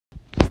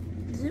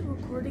Is it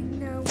recording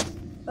now?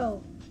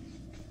 Oh.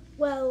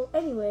 Well,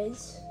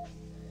 anyways.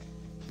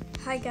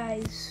 Hi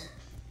guys.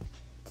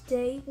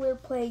 Today we're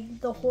playing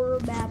the horror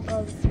map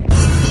of...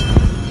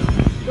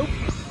 Nope.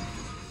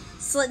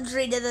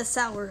 Slendrina the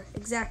cellar.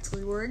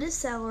 Exactly. We're in a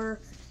cellar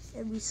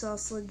and we saw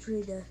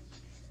Slendrina.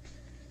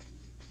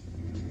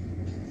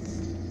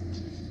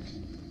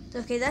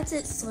 Okay, that's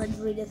it,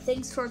 Slendrina.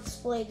 Thanks for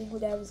explaining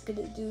what I was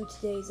gonna do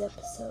today's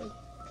episode.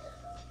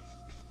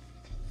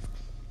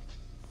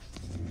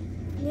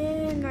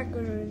 Yeah, I'm not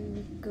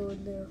gonna go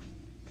in there.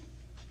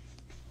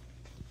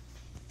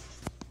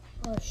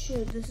 Oh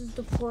shoot, this is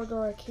the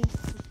corridor I came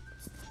to.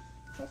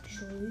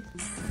 Actually.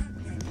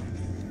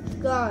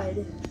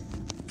 God.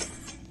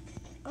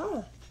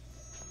 Ah.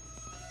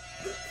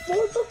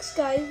 4 books,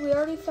 guys. We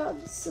already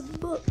found some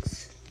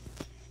books.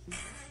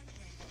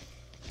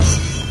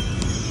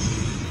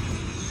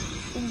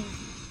 Ooh.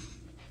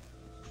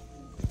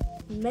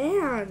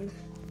 Man.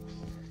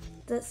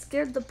 That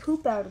scared the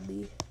poop out of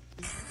me.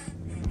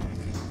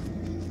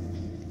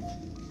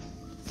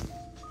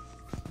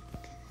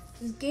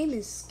 This game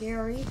is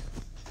scary.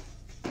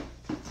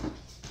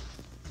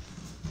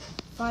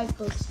 5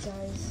 books,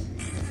 guys.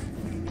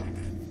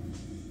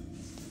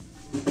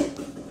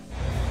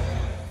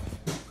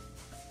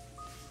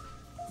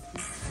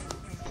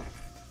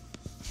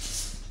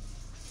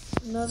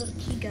 Another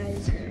key,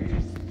 guys.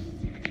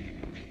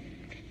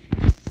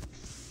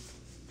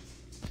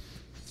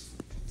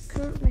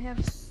 Currently have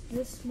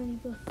this many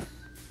books.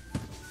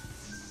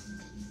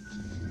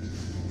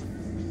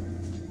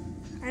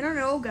 I don't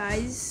know,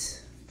 guys.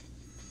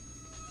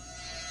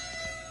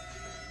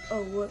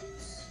 Oh, whoops.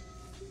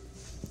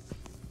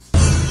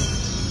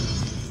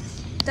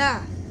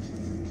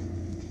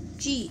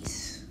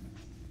 Jeez.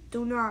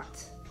 Do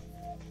not.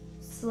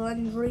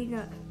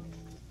 Slendrina.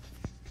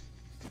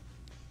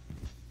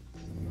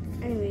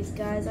 Anyways,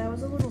 guys, I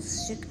was a little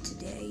sick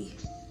today.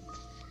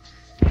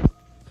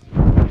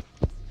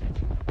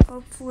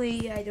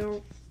 Hopefully, I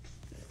don't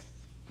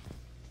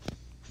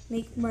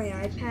make my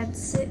iPad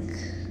sick.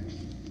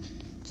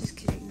 Just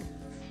kidding.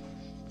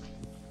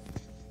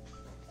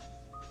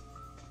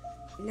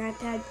 An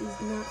iPad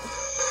is not...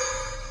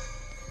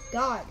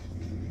 God.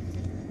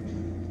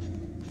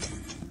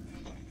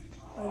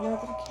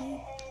 Another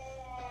key?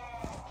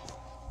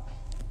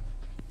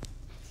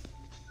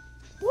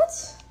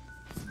 What?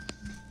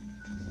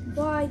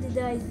 Why did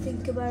I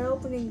think about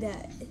opening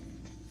that?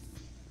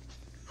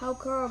 How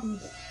come?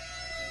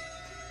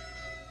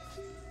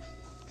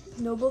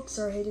 No books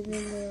are hidden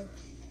in there.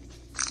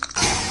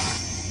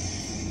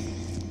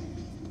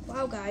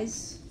 Wow,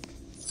 guys.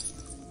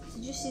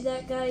 Did you see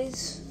that,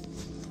 guys?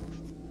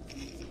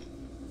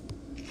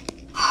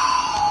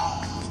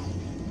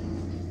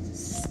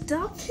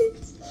 Stop it!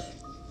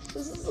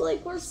 This is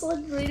like where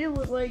Slendrina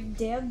was like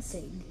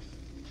dancing.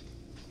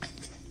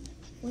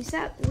 We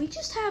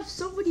just have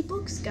so many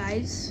books,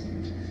 guys.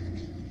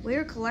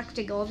 We're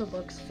collecting all the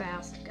books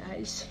fast,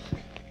 guys.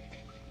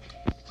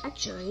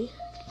 Actually,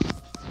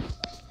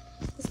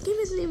 this game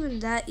isn't even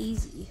that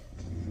easy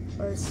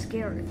or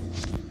scary.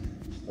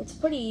 It's a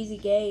pretty easy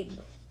game.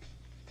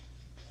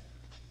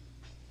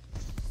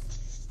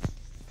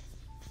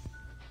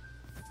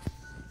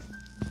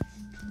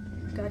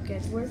 God,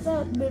 guys, where's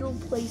that middle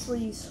place where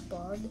you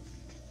spawn?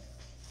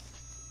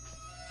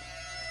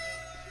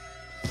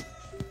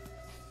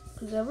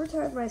 Because every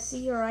time I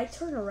see her, I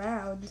turn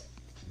around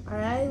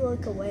and I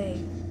look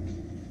away.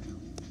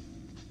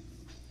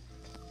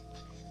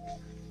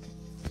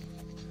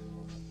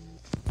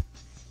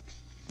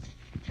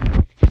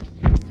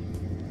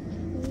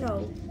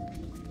 No,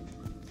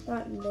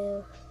 not in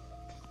there.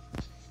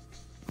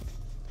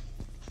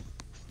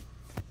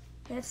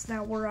 That's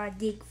not where I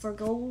dig for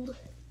gold.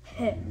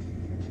 Heh.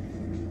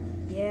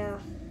 Yeah.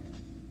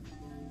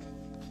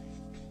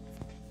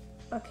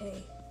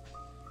 Okay.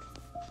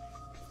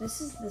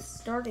 This is the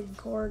starting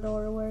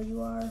corridor where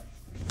you are.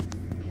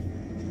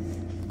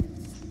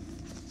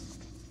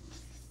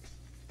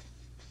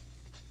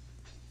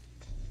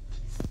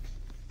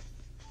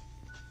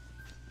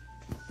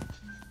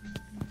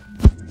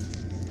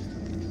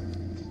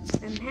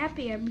 I'm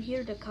happy I'm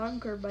here to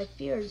conquer my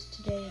fears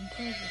today and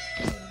play this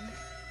game.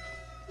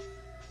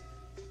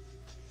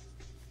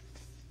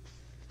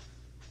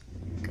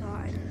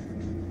 God.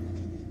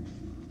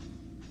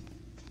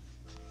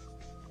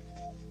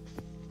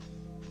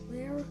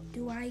 Where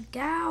do I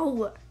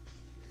go?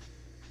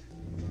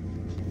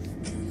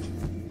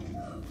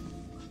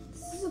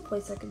 This is a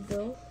place I can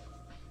go.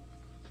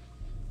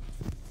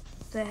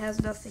 That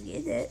has nothing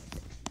in it.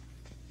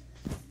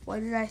 Why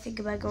did I think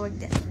about going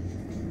there?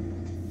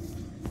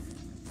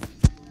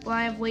 Well,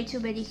 I have way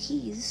too many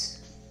keys,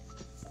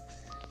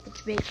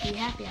 which makes me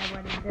happy I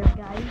went in there,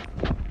 guys.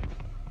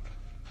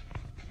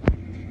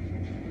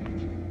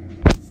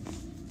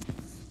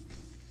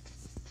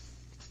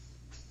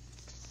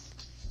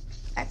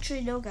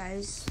 Actually, no,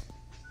 guys.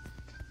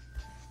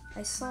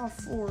 I saw a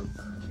fork.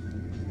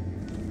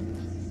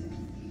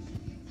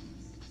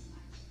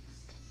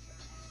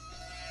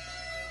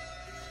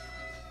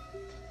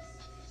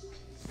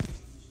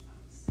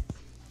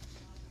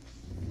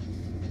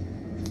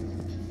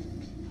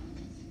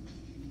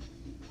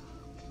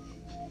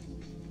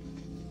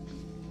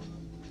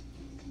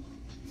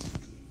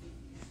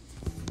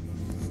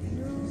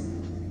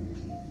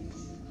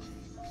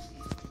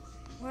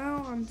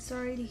 I'm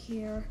sorry to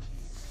hear.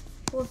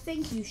 Well,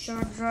 thank you,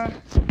 Chandra.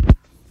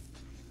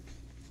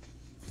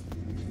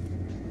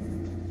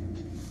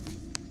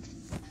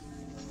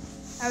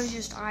 I was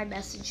just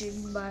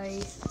iMessaging my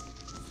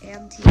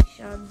auntie,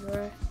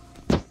 Chandra.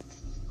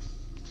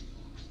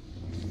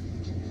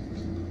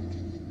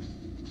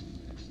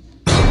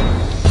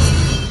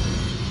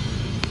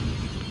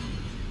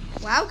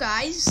 Wow,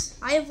 guys,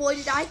 I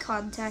avoided eye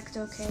contact,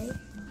 okay?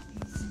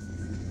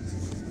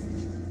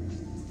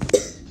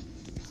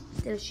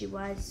 There she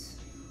was.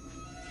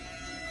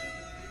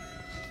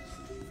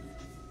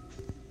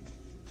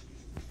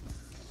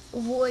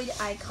 Avoid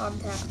eye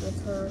contact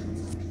with her.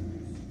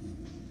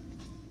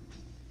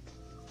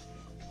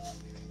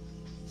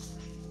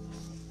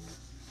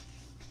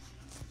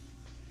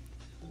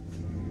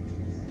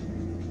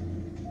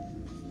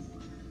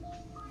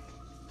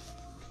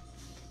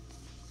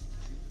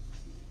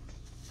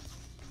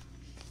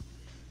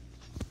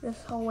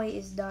 This hallway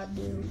is not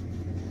new.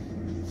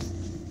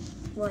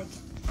 Like,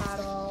 at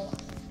all.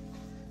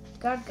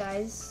 God,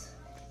 guys.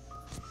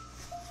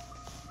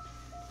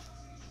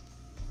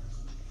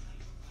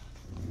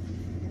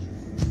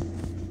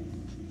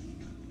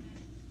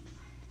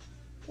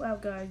 Wow,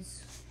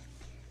 guys.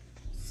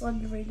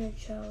 Slendrina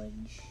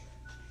challenge.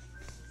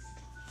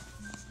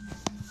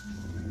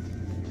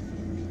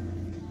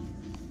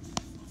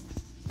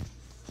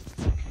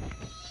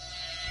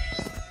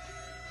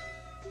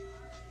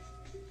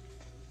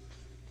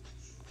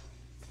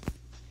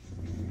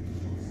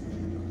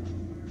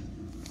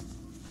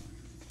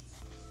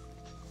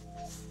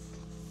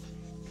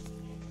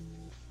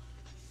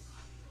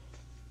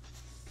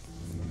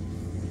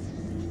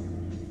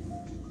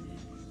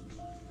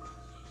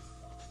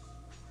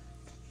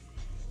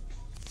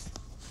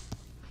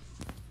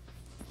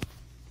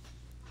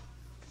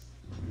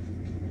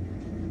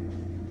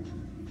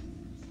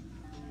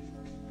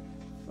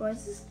 Why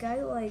is this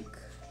guy like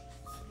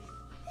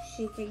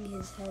shaking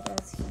his head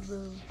as he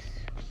moves?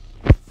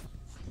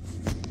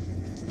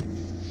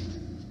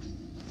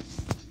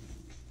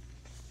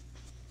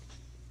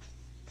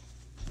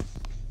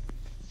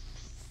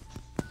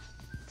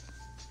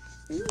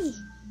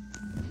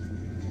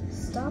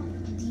 Stop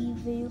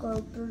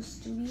Developer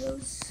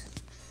Studios.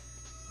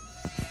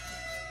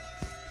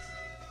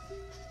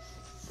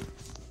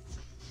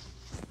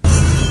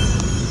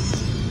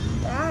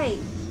 Die,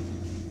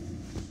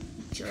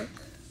 jerk.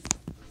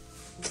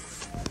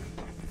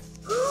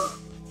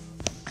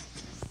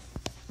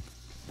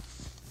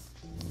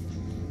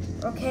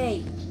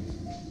 Okay,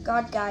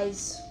 God,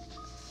 guys.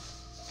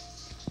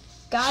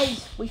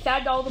 Guys, we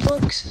found all the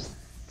books.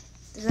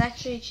 There's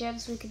actually a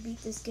chance we could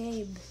beat this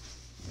game.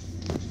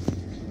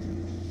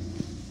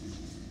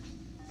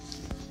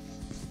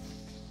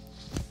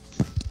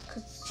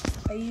 Cause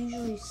I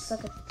usually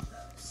suck at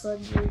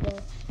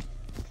Slendrina.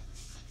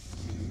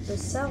 The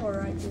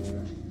cellar I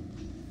do.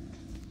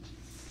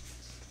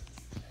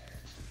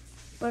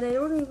 But I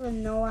don't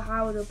even know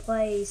how to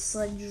play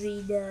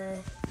Slendrina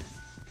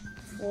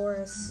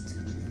Forest.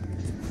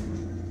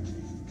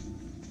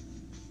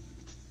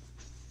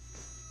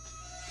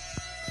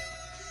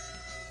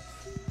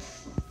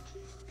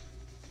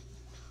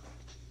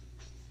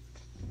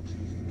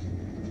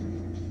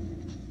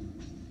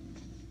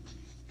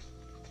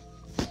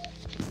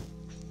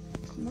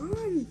 Come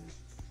on.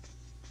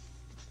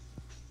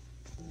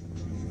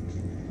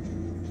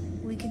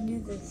 We can do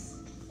this.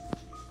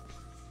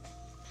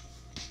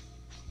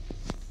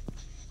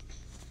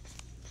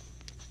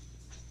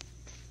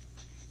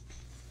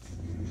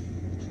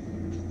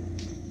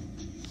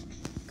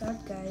 God,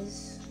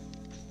 guys.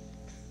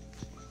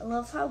 I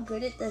love how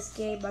good at this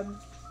game I'm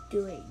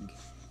doing.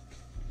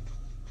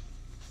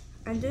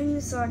 I'm doing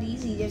this on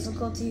easy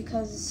difficulty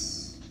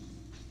because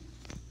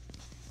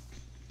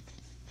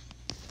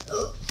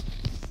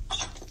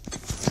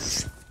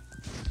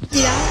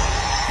did I?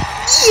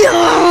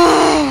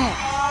 Yeah!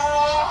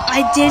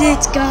 I did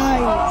it,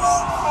 guys!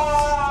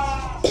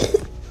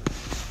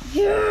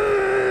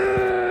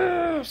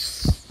 Yes!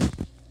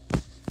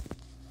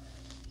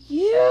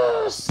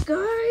 Yes,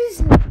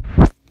 guys!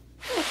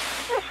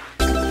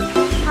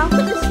 How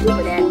could the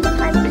stupid end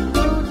behind me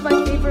ruin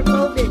my favorite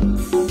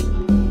moments?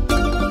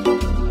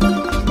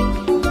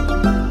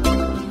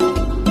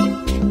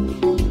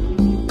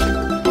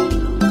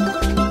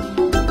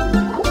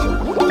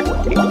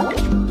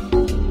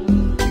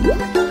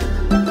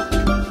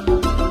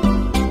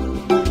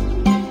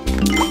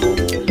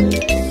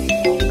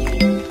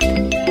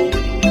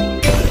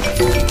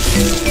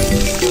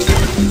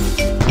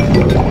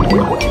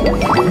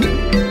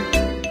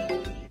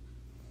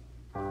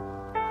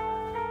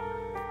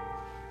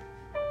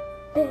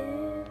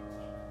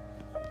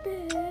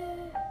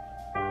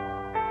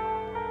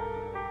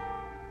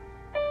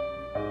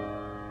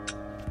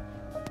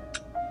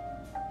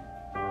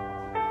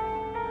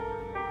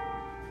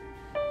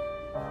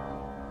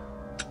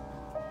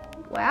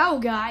 Wow,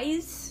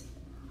 guys.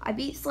 I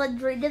beat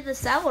Slendrina the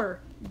cellar.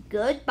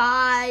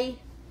 Goodbye.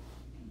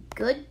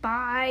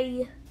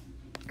 Goodbye.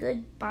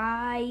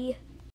 Goodbye.